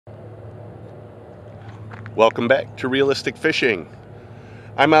Welcome back to Realistic Fishing.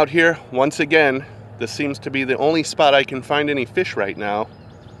 I'm out here once again. This seems to be the only spot I can find any fish right now.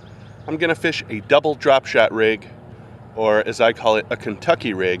 I'm gonna fish a double drop shot rig, or as I call it, a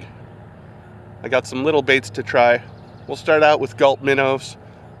Kentucky rig. I got some little baits to try. We'll start out with Gulp minnows.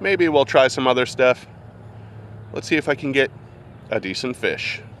 Maybe we'll try some other stuff. Let's see if I can get a decent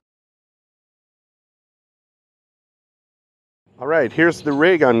fish. All right, here's the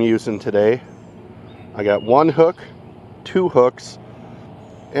rig I'm using today. I got one hook, two hooks,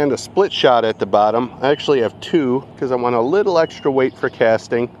 and a split shot at the bottom. I actually have two because I want a little extra weight for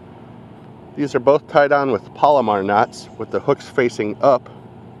casting. These are both tied on with Palomar knots with the hooks facing up.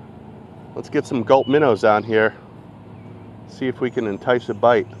 Let's get some Gulp minnows on here. See if we can entice a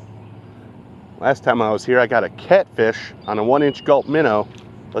bite. Last time I was here I got a catfish on a 1-inch Gulp minnow.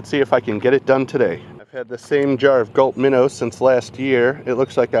 Let's see if I can get it done today. I've had the same jar of Gulp minnows since last year. It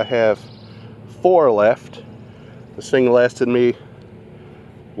looks like I have 4 left. This thing lasted me,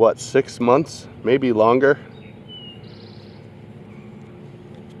 what, 6 months? Maybe longer.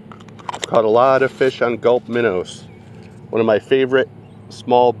 I've caught a lot of fish on Gulp minnows. One of my favorite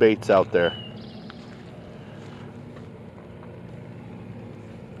small baits out there.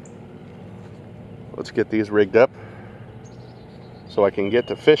 Let's get these rigged up so I can get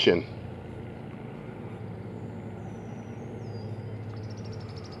to fishing.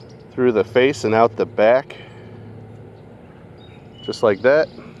 Through the face and out the back, just like that.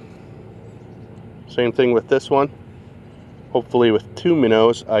 Same thing with this one. Hopefully with 2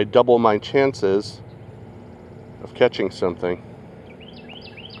 minnows I double my chances of catching something.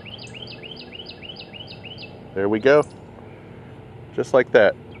 There we go, just like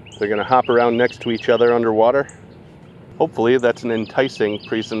that. They're gonna hop around next to each other underwater. Hopefully that's an enticing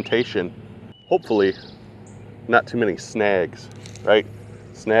presentation. Hopefully not too many snags, right?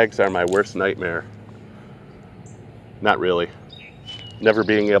 Snags are my worst nightmare. Not really. Never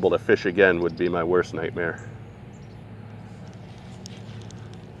being able to fish again would be my worst nightmare.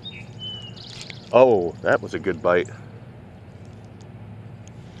 Oh, that was a good bite.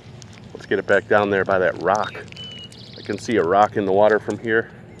 Let's get it back down there by that rock. I can see a rock in the water from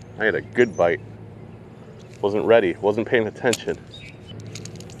here. I had a good bite. Wasn't ready, wasn't paying attention.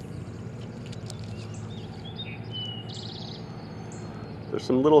 There's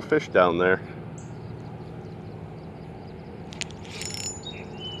some little fish down there.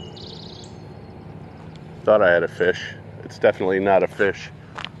 Thought I had a fish. It's definitely not a fish.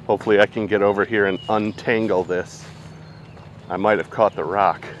 Hopefully I can get over here and untangle this. I might have caught the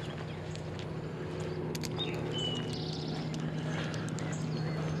rock.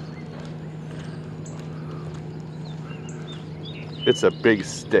 It's a big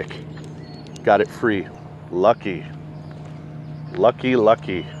stick. Got it free. Lucky. Lucky,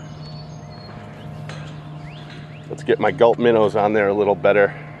 lucky. Let's get my Gulp minnows on there a little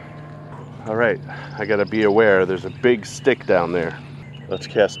better. All right, I gotta be aware there's a big stick down there. Let's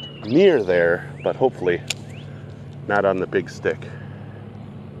cast near there, but hopefully not on the big stick.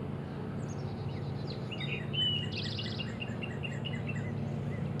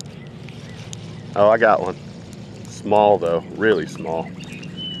 Oh, I got one. Small though, really small.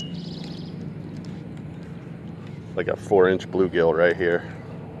 Like a 4-inch bluegill right here.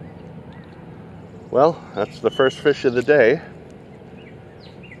 Well, that's the first fish of the day.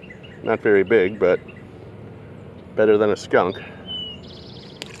 Not very big, but better than a skunk.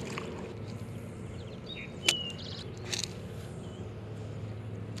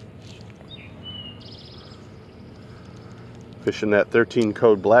 Fishing that 13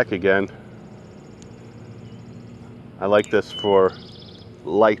 code black again. I like this for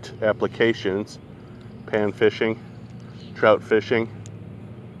light applications, pan fishing, trout fishing.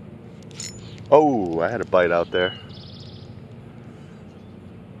 Oh, I had a bite out there.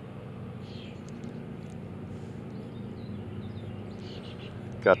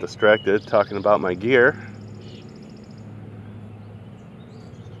 Got distracted talking about my gear.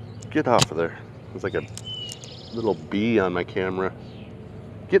 Get off of there. There's like a little bee on my camera.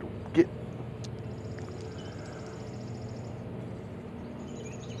 Get.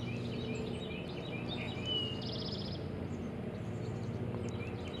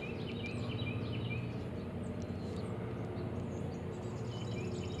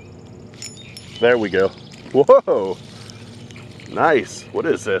 There we go. Whoa! Nice. What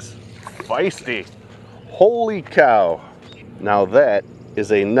is this? Feisty. Holy cow. Now that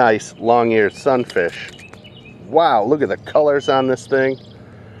is a nice long ear sunfish. Wow, look at the colors on this thing.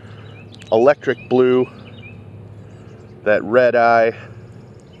 Electric blue. That red eye.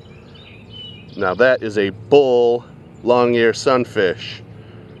 Now that is a bull long ear sunfish.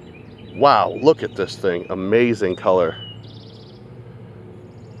 Wow, look at this thing. Amazing color.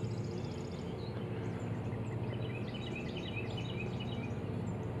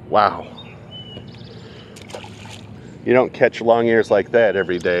 Wow. You don't catch long ears like that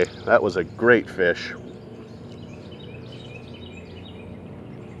every day. That was a great fish.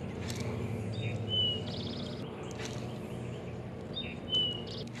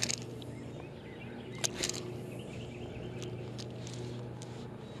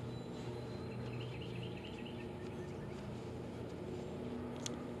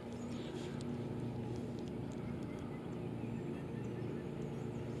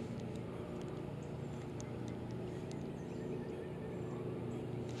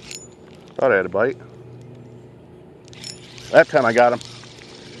 Thought I had a bite. That time I got him.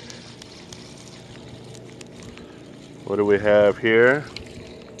 What do we have here?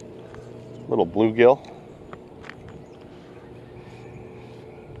 Little bluegill.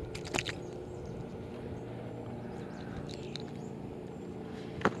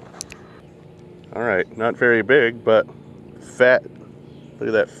 All right, not very big, but fat. Look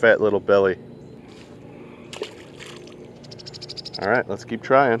at that fat little belly. All right, let's keep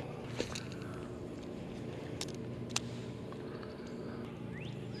trying.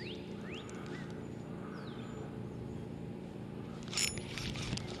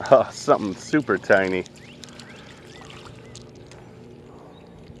 Oh, something super tiny.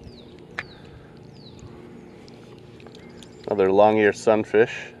 Another long ear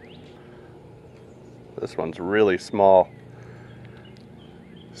sunfish. This one's really small.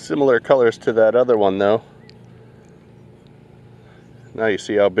 Similar colors to that other one though. Now you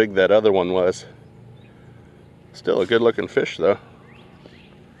see how big that other one was. Still a good looking fish though.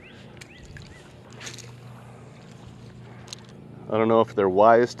 I don't know if they're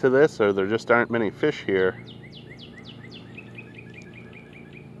wise to this or there just aren't many fish here.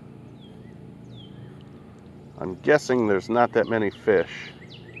 I'm guessing there's not that many fish.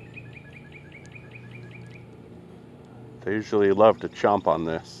 They usually love to chomp on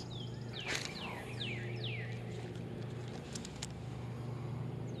this.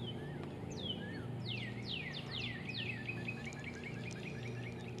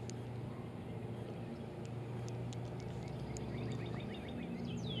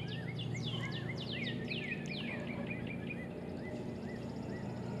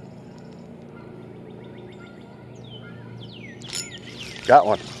 Got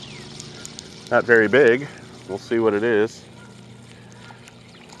one. Not very big. We'll see what it is.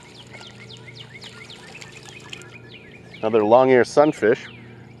 Another long ear sunfish.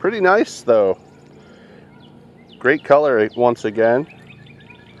 Pretty nice though. Great color once again.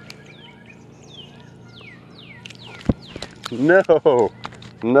 No,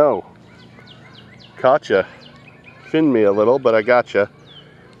 no. Caught Finned me a little, but I gotcha.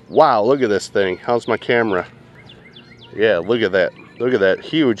 Wow, look at this thing. How's my camera? Yeah, look at that. Look at that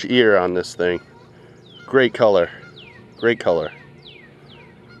huge ear on this thing. Great color. Great color.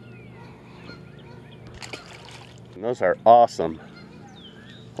 And those are awesome.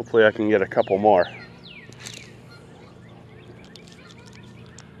 Hopefully I can get a couple more.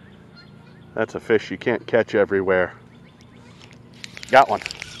 That's a fish you can't catch everywhere. Got one.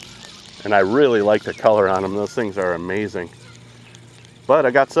 And I really like the color on them. Those things are amazing. But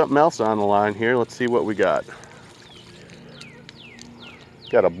I got something else on the line here. Let's see what we got.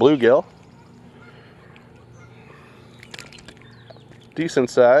 Got a bluegill. Decent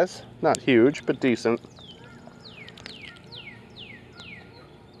size. Not huge, but decent.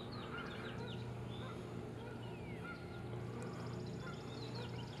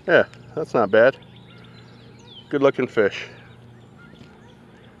 Yeah, that's not bad. Good looking fish.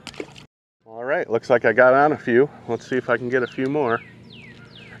 All right, looks like I got on a few. Let's see if I can get a few more.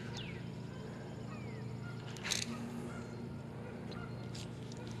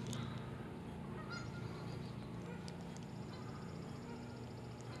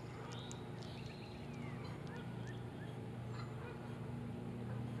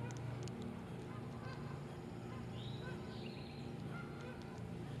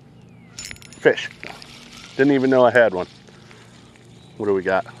 Fish. Didn't even know I had one. What do we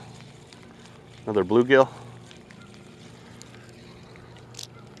got? Another bluegill?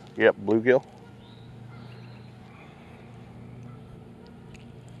 Yep, bluegill.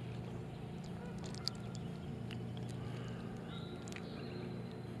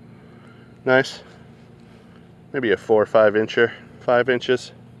 Nice. Maybe a 4 or 5 incher. 5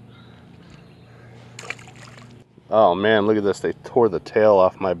 inches. Oh man, look at this. They tore the tail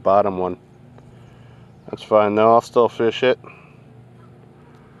off my bottom one. That's fine though. I'll still fish it.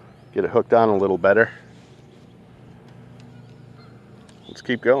 Get it hooked on a little better. Let's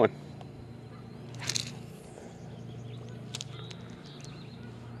keep going.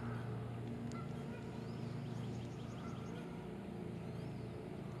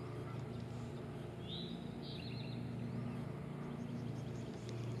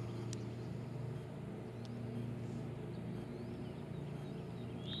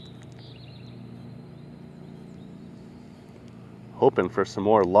 Hoping for some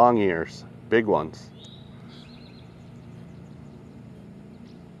more long ears, big ones.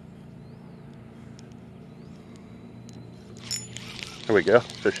 There we go,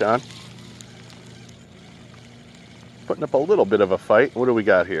 fish on. Putting up a little bit of a fight. What do we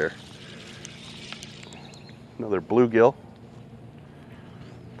got here? Another bluegill.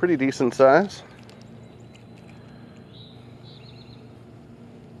 Pretty decent size.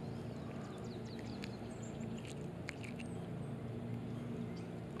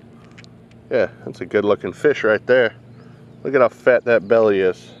 Yeah, that's a good looking fish right there. Look at how fat that belly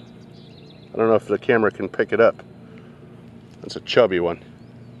is. I don't know if the camera can pick it up. That's a chubby one.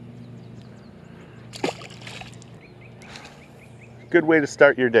 Good way to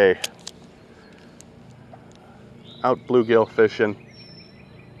start your day. Out bluegill fishing.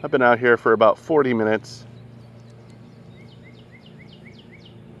 I've been out here for about 40 minutes.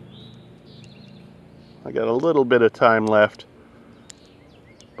 I got a little bit of time left,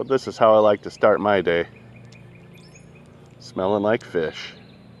 but this is how I like to start my day. Smelling like fish.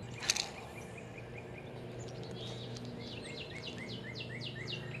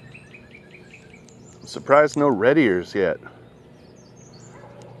 I'm surprised no red ears yet.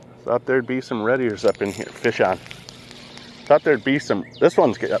 Thought there'd be some red ears up in here. Fish on. Thought there'd be some. This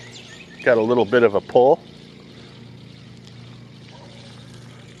one's got a little bit of a pull.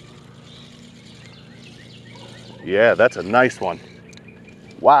 Yeah, that's a nice one.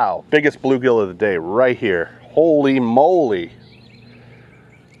 Wow, biggest bluegill of the day right here. Holy moly.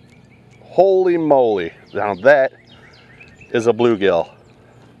 Holy moly. Now that is a bluegill.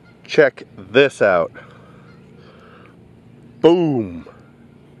 Check this out. Boom.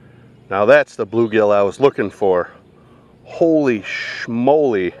 Now that's the bluegill I was looking for. Holy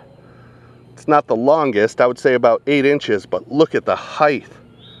schmoly. It's not the longest, I would say about 8 inches, but look at the height.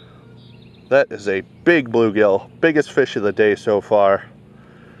 That is a big bluegill. Biggest fish of the day so far.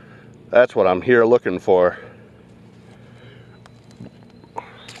 That's what I'm here looking for.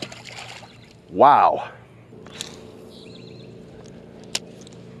 Wow.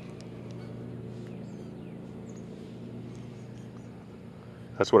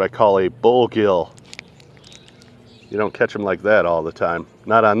 That's what I call a bullgill. You don't catch them like that all the time.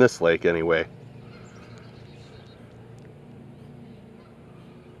 Not on this lake anyway.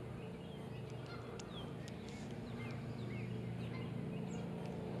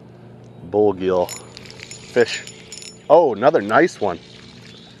 Bullgill fish. Oh, another nice one.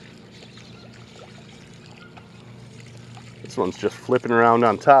 This one's just flipping around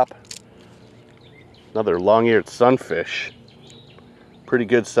on top. Another long-eared sunfish. Pretty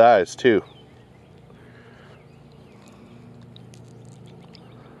good size too.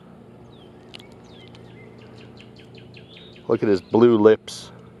 Look at his blue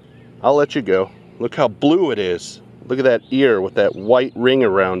lips. I'll let you go. Look how blue it is. Look at that ear with that white ring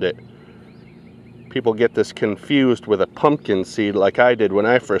around it. People get this confused with a pumpkin seed like I did when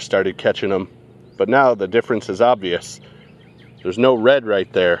I first started catching them. But now the difference is obvious. There's no red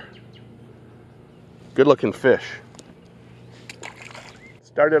right there. Good looking fish.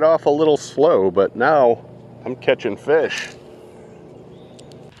 Started off a little slow, but now I'm catching fish.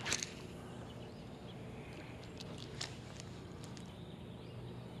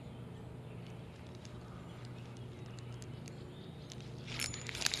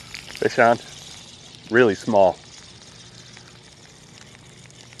 Fish on. Really small.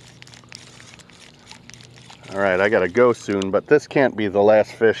 Alright, I gotta go soon, but this can't be the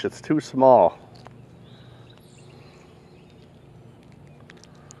last fish. It's too small.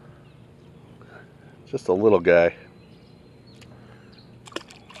 Just a little guy.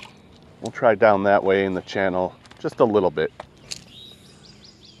 We'll try down that way in the channel just a little bit.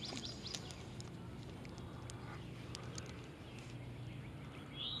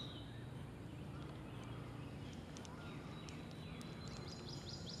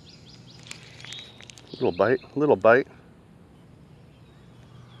 Little bite, little bite.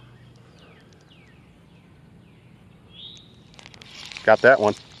 Got that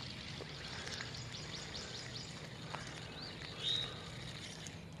one.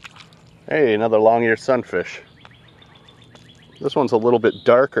 Hey, another long ear sunfish. This one's a little bit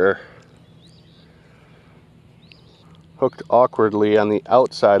darker. Hooked awkwardly on the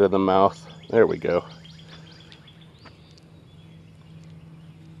outside of the mouth. There we go.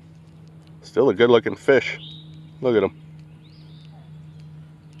 Still a good looking fish. Look at him.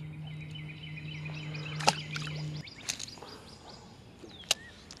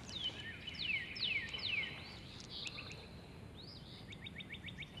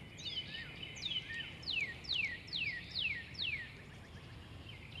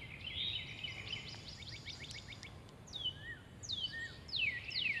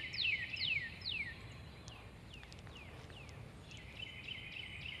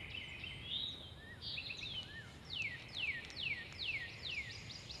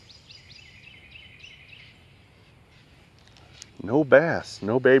 No bass,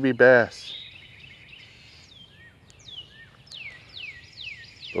 no baby bass.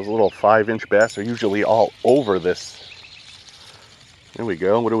 Those little 5-inch bass are usually all over this. There we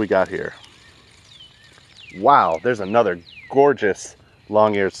go. What do we got here? Wow, there's another gorgeous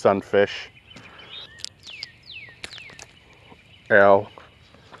long-eared sunfish. Ow.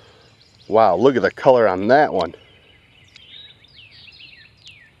 Wow, look at the color on that one.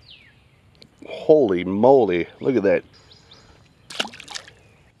 Holy moly, look at that.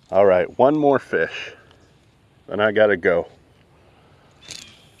 All right, one more fish, then I gotta go.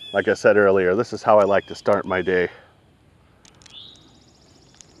 Like I said earlier, this is how I like to start my day.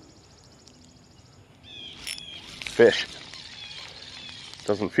 Fish.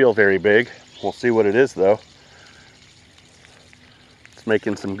 Doesn't feel very big. We'll see what it is though. It's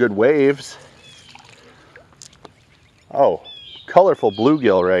making some good waves. Oh, colorful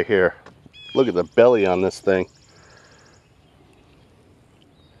bluegill right here. Look at the belly on this thing.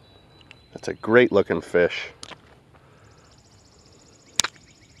 That's a great looking fish.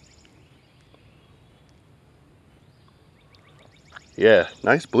 Yeah,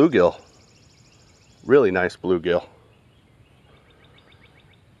 nice bluegill. Really nice bluegill.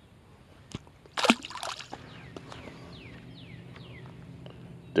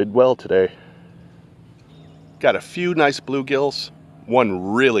 Did well today. Got a few nice bluegills,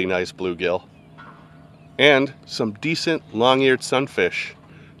 one really nice bluegill, and some decent long-eared sunfish.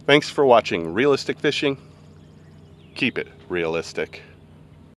 Thanks for watching Realistic Fishing. Keep it realistic.